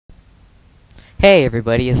Hey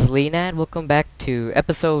everybody, it's Leonad. Welcome back to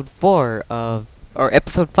episode 4 of, or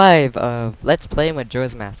episode 5 of Let's Play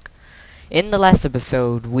Majora's Mask. In the last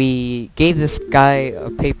episode, we gave this guy a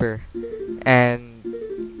paper, and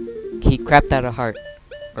he crapped out a heart,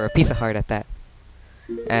 or a piece of heart at that.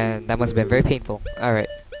 And that must have been very painful. Alright.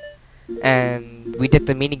 And we did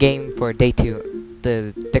the mini game for day 2,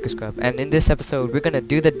 the Deku Scrub. And in this episode, we're gonna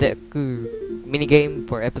do the Deku mini game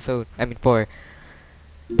for for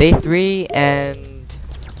day 3, and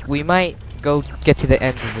we might go get to the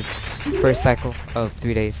end of this first cycle of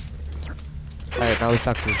 3 days. Alright, now let's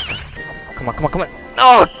talk to this one. Come on, come on, come on!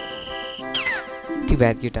 No! Too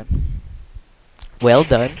bad, you're done. Well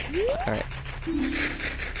done. Alright.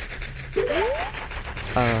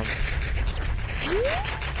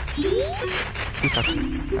 Who's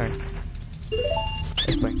talking? Alright.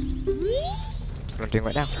 Explain. That's what I'm doing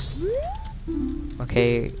right now.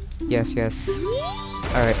 Okay, yes.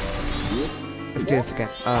 Alright. Let's do this again.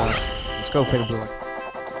 Let's go for the blue one.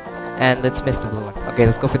 And let's miss the blue one. Okay,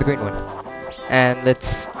 let's go for the green one. And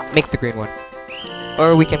let's make the green one.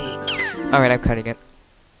 Or we can... Alright, I'm cutting it.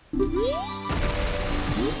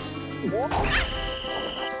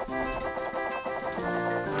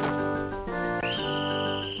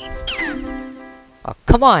 Oh,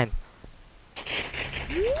 come on!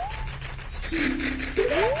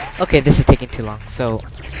 Okay, this is taking too long, so,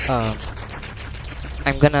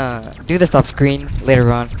 I'm gonna do this off screen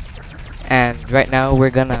later on, and right now we're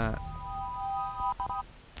gonna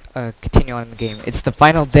continue on the game. It's the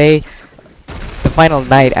final day, the final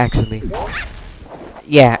night actually.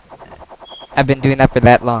 Yeah, I've been doing that for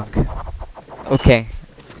that long. Okay,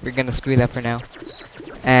 we're gonna screw that for now.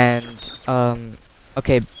 And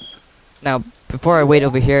okay, now before I wait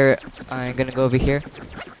over here, I'm gonna go over here,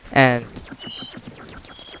 and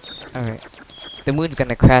alright. The moon's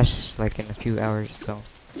gonna crash like in a few hours, so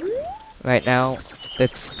right now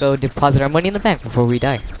let's go deposit our money in the bank before we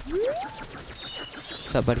die.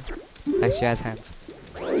 What's up, buddy? Nice jazz hands.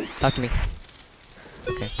 Talk to me.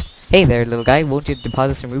 Okay. Hey there, little guy, won't you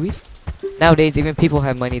deposit some rubies? Nowadays, even people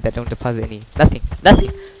have money that don't deposit nothing.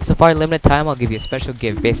 So for a limited time, I'll give you a special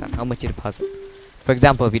gift based on how much you deposit. For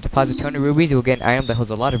example, if you deposit 200 rubies, you will get an item that holds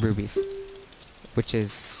a lot of rubies. Which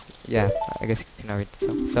is, yeah, I guess you can already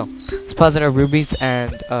tell. So, let's deposit our rubies,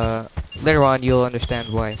 and later on you'll understand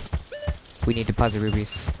why we need to deposit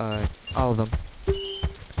rubies. All of them.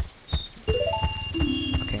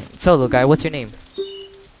 Okay, so little guy, what's your name?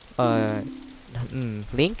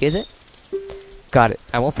 Link, is it? Got it.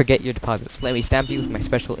 I won't forget your deposits. Let me stamp you with my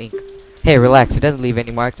special ink. Hey, relax, it doesn't leave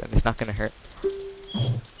any marks and it's not gonna hurt.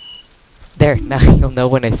 There, now you'll know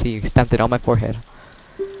when I see you. Stamped it on my forehead.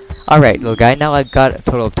 Alright, little guy, now I got a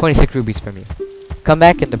total of 26 rubies from you. Come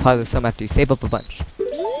back and deposit some after you save up a bunch.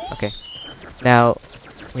 Okay. Now,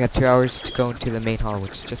 we have 2 hours to go into the main hall,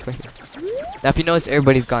 which is just right here. Now, if you notice,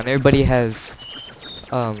 everybody's gone. Everybody has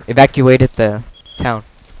evacuated the town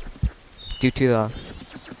due to the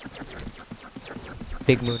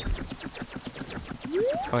big moon.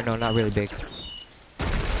 Or no, not really big.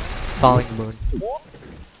 Falling moon.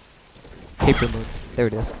 Paper moon. There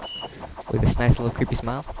it is. With this nice little creepy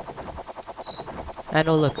smile. And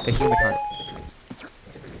oh look, a human heart.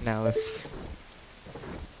 Now let's...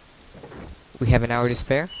 We have an hour to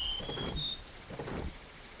spare.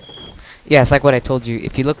 Yeah, it's like what I told you.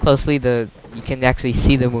 If you look closely, you can actually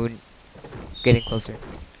see the moon getting closer.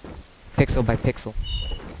 Pixel by pixel.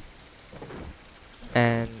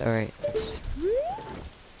 And, alright.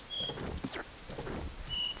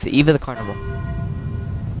 It's the eve of the carnival.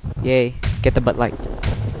 Yay, get the butt light.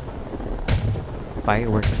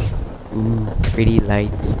 Fireworks. Ooh, pretty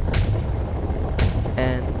lights.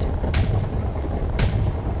 And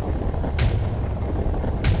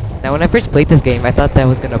now when I first played this game, I thought that I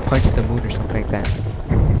was gonna punch the moon or something like that.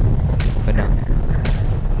 But no.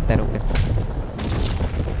 That opens.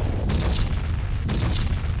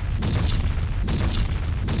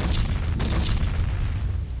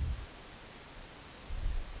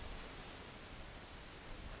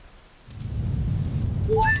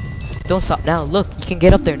 Don't stop now, look, you can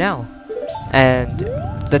get up there now. And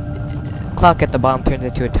the clock at the bottom turns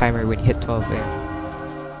into a timer when you hit 12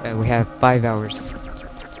 a.m. And we have 5 hours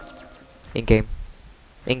in game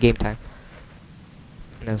time.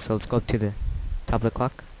 No, so let's go up to the top of the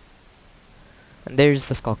clock. And there's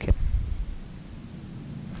the Skull Kid.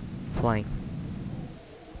 Flying.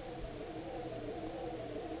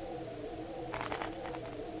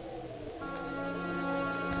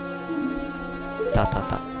 Dot dot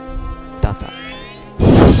dot. Dot dot.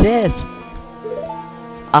 Sis!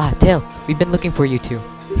 Ah, Tail, we've been looking for you too.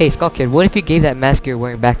 Hey, Skull Kid, what if you gave that mask you're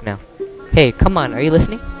wearing back now? Hey, come on, are you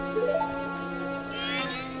listening?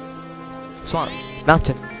 swamp,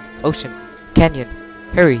 mountain, ocean, canyon.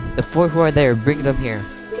 Hurry, the four who are there, bring them here.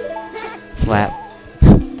 Slap.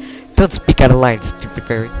 Don't speak out of line, stupid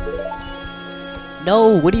fairy.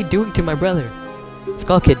 No, what are you doing to my brother?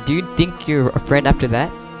 Skull Kid, do you think you're a friend after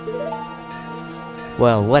that?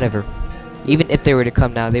 Well, whatever. Even if they were to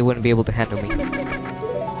come now, they wouldn't be able to handle me.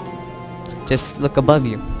 Just look above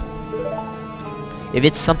you. If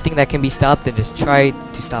it's something that can be stopped, then just try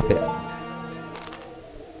to stop it.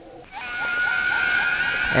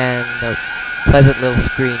 And a pleasant little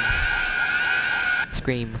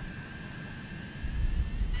scream.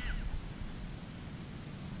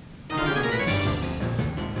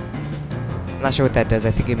 I'm not sure what that does.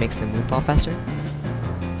 I think it makes the moon fall faster.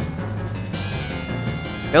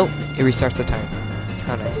 Nope, it restarts the time.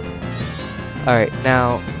 How nice. Alright,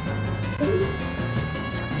 now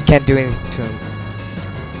you can't do anything to him.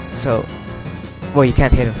 So, well, you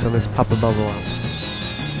can't hit him, so let's pop a bubble on him.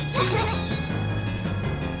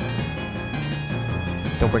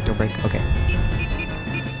 Don't break, okay.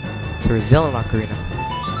 It's a Brazilian ocarina.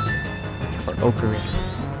 Or ocarina.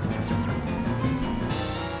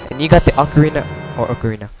 And you got the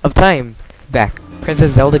ocarina of time back.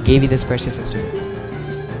 Princess Zelda gave you this precious instrument.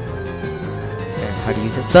 And how to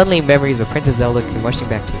use it. Suddenly memories of Princess Zelda came rushing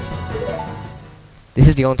back to you. This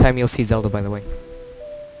is the only time you'll see Zelda, by the way.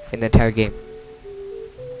 In the entire game.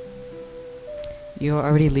 You are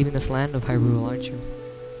already leaving this land of Hyrule, aren't you?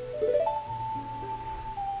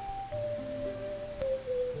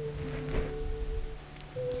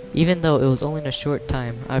 Even though it was only in a short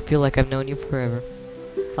time, I feel like I've known you forever.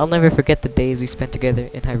 I'll never forget the days we spent together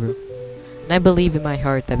in Hyrule. And I believe in my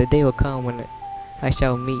heart that a day will come when I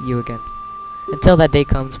shall meet you again. Until that day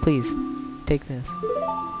comes, please, take this.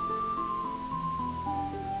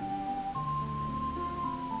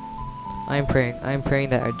 I am praying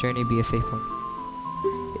that our journey be a safe one.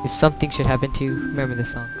 If something should happen to you, remember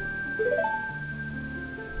this song.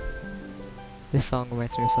 This song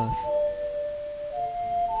reminds me of us.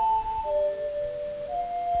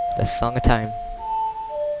 The Song of Time.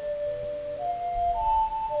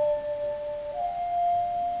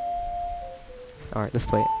 Alright, let's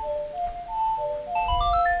play it.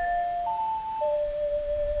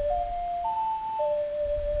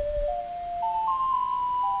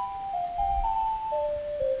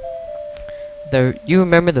 You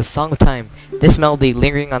remember the Song of Time. This melody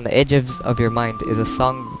lingering on the edges of your mind is a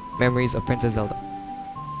song memories of Princess Zelda.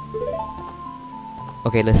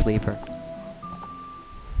 Okay, let's leave her.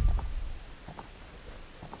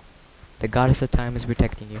 The goddess of time is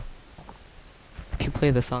protecting you. If you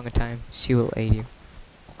play the Song of Time, she will aid you.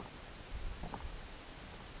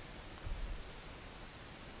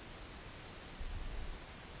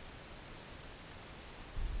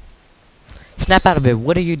 Snap out of it.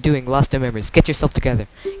 What are you doing? Lost in memories. Get yourself together.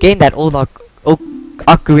 Getting that old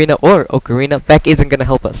ocarina or ocarina back isn't gonna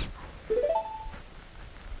help us.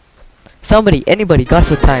 Somebody, anybody,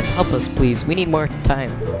 goddess of time, help us please. We need more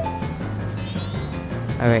time.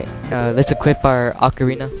 Alright, let's equip our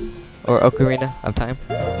ocarina or ocarina of time.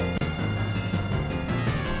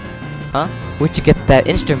 Huh? Where'd you get that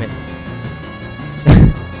instrument?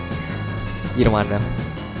 You don't want to know.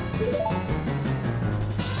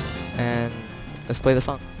 And let's play the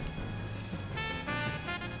song.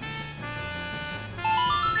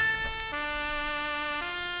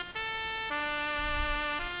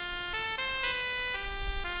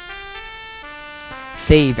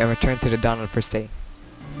 Save and return to the dawn of the first day.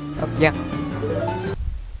 Oh, yeah.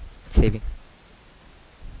 Saving.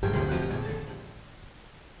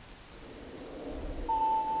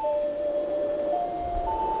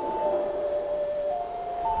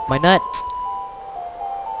 My nuts!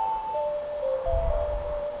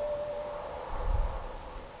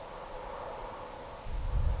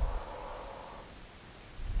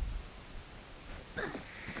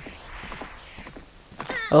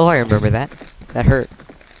 Oh, I remember that. That hurt.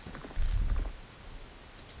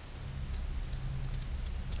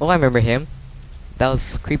 Oh, I remember him. That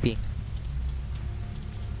was creepy.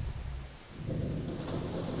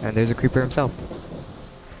 And there's a creeper himself.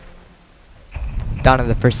 Dawn of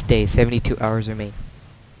the first day, 72 hours remain.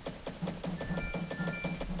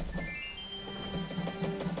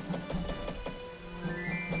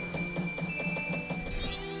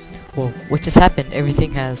 Whoa, what just happened?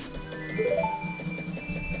 Everything has...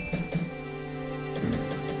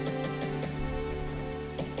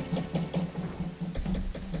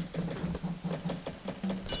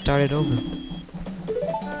 started over.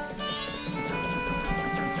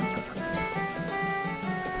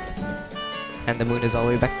 And the moon is all the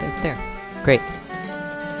way back there. Great.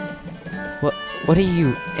 What are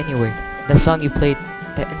you, anyway? The song you played,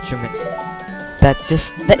 that instrument.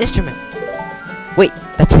 that instrument. Wait,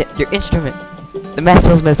 that's it, your instrument. The mask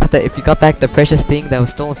salesman said that if you got back the precious thing that was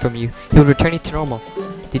stolen from you, he would return you to normal.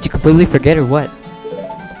 Did you completely forget or what?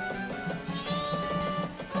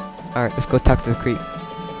 Alright, let's go talk to the creep.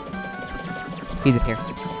 He's in here.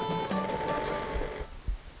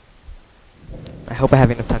 I hope I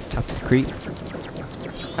have enough time to talk to the creep.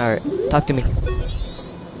 Alright, talk to me.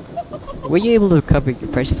 Were you able to recover your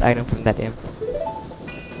precious item from that imp?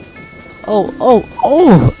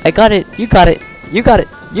 Oh! I got it! You got it! You got it!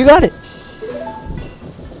 You got it!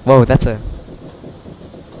 Whoa, that's a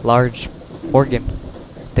large organ.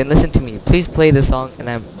 Then listen to me. Please play the song and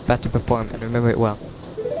I'm about to perform and remember it well.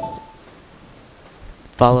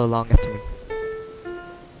 Follow along after me.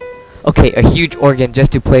 Okay, a huge organ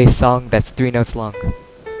just to play a song that's 3 notes long.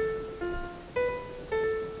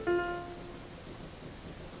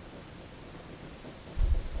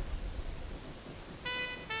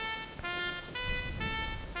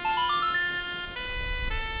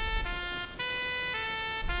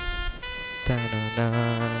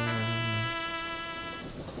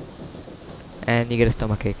 And you get a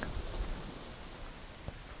stomachache.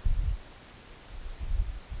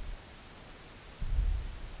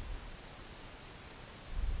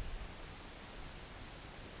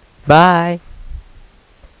 Bye.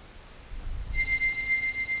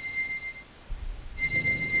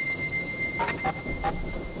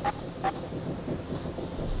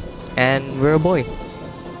 And we're a boy.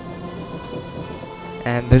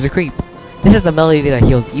 And there's a creep. This is the melody that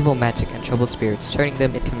heals evil magic and troubled spirits, turning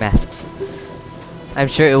them into masks. I'm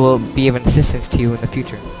sure it will be of an assistance to you in the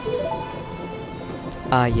future.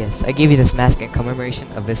 Ah yes, I gave you this mask in commemoration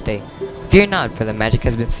of this day. Fear not, for the magic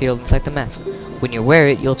has been sealed inside the mask. When you wear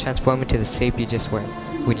it, you'll transform into the shape you just wear.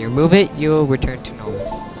 When you remove it, you'll return to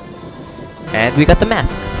normal. And we got the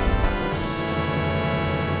mask!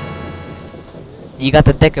 You got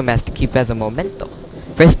the deku mask to keep as a memento.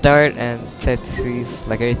 Press start and set to cease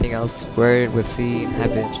like everything else. Word with C,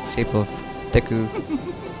 inhabit, shape of deku,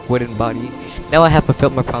 wooden body. Now I have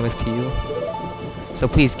fulfilled my promise to you. So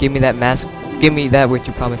please give me that mask. Give me that which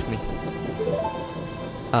you promised me.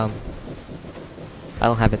 I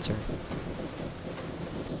don't have it, sir.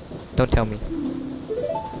 Don't tell me.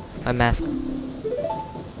 My mask.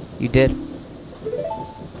 You did.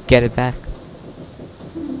 Get it back.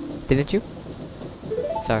 Didn't you?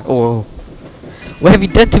 Sorry. Oh. What have you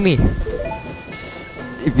done to me?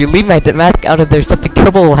 If you leave my mask out of there, something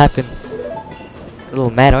terrible will happen. A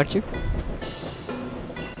little mad, aren't you?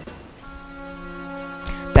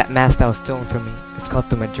 That mask that was stolen from me. It's called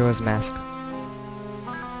the Majora's mask.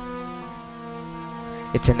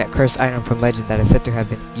 It's an accursed item from legend that is said to have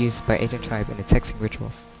been used by ancient tribe in its hexing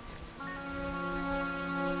rituals.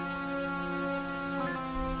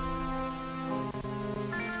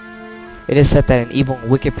 It is said that an evil and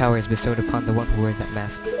wicked power is bestowed upon the one who wears that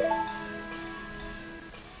mask.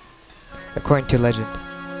 According to legend,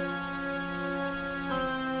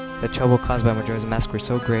 the trouble caused by Majora's mask were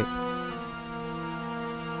so great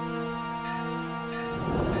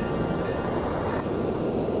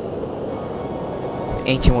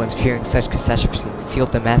ancient ones, fearing such catastrophe,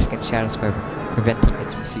 sealed the mask in shadows forever, preventing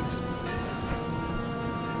its misuse.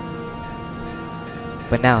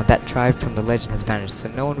 But now, that tribe from the legend has vanished, so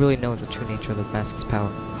no one really knows the true nature of the mask's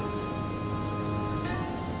power.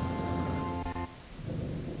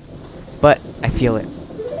 But, I feel it.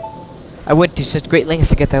 I went to such great lengths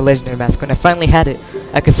to get that legendary mask. When I finally had it,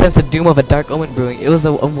 I could sense the doom of a dark omen brewing. It was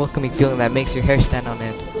the unwelcoming feeling that makes your hair stand on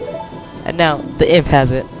end. And now, the imp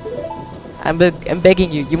has it. I'm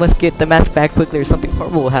begging you, you must get the mask back quickly or something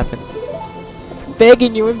horrible will happen. I'm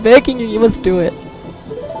begging you, you must do it.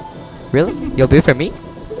 Really? You'll do it for me?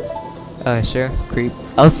 Sure, creep.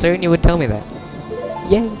 I was certain you would tell me that.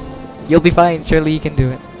 Yay. You'll be fine, surely you can do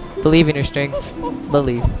it. Believe in your strengths.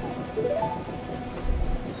 Believe.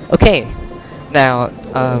 Okay. Now,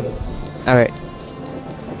 alright.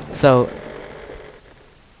 So,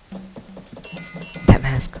 that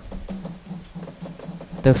mask.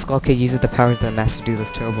 The Skull Kid uses the powers of the mask to do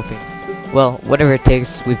those terrible things. Well, whatever it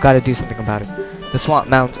takes, we've got to do something about it. The Swamp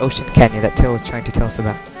Mountains, Ocean Canyon that Tail was trying to tell us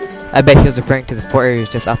about. I bet he was referring to the 4 areas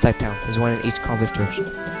just outside town. There's one in each compass direction.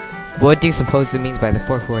 What do you suppose it means by the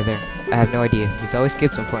 4 who are there? I have no idea. He's always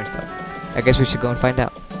skipped some important stuff. I guess we should go and find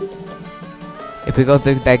out. If we go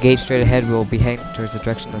through that gate straight ahead, we'll be heading towards the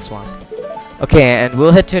direction of the swamp. Okay, and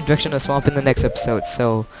we'll head to the direction of the swamp in the next episode.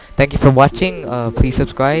 So, thank you for watching. Please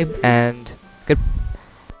subscribe, and good.